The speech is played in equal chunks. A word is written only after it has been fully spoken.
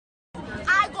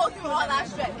through all that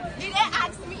stress? Did they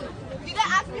ask me? Did they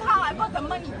ask me how I got the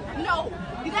money? No.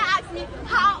 Did they ask me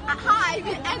how I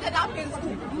even ended up in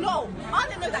school? No. All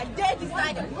they know is that they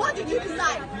decided. What did you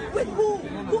decide? With who?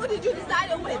 Who did you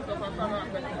decide it with? So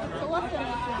what's the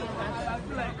next?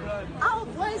 Our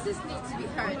voices need to be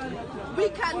heard. We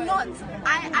cannot.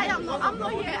 I'm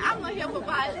not here for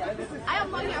violence. I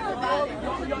am not here for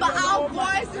violence. But our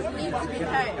voices need to be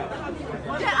heard.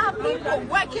 There are people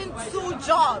working 2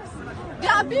 jobs.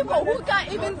 There are people who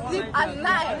can't even sleep at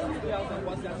night.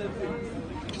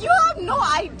 You have no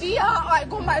idea how I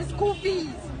got my school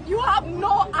fees. You have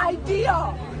no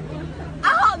idea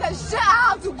how the shit I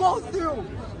have to go through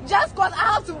just because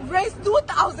I have to raise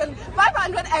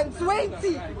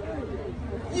 2,520.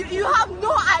 You have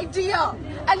no idea.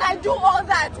 And I do all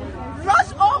that.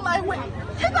 Rush all my way.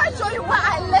 If I show you where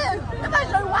I live, I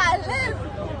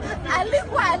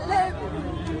live where I live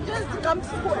just to come to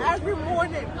school every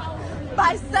morning.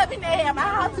 By 7 a.m. I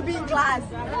have to be in class.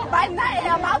 By 9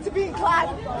 a.m. I have to be in class.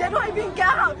 They don't even get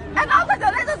out. And after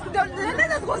they let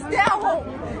us go stay at home.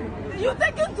 You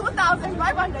taking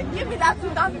 2,500, give me that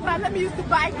 2,500, let me use to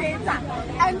buy data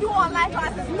and do online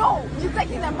classes. No, you're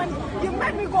taking the money. You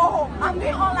make me go home. I'm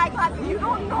doing online classes. You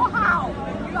don't know how.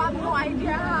 You have no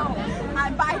idea how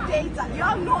I buy data. You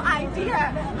have no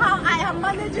idea how I am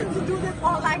managing to do this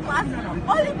online classes.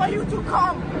 Only for you to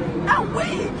come a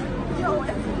week. Yo,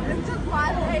 it's just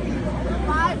 5 days.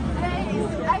 5 days.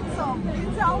 Exam.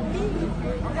 You tell me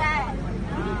that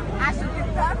I should be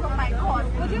done from my course.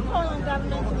 Would you call on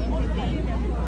government to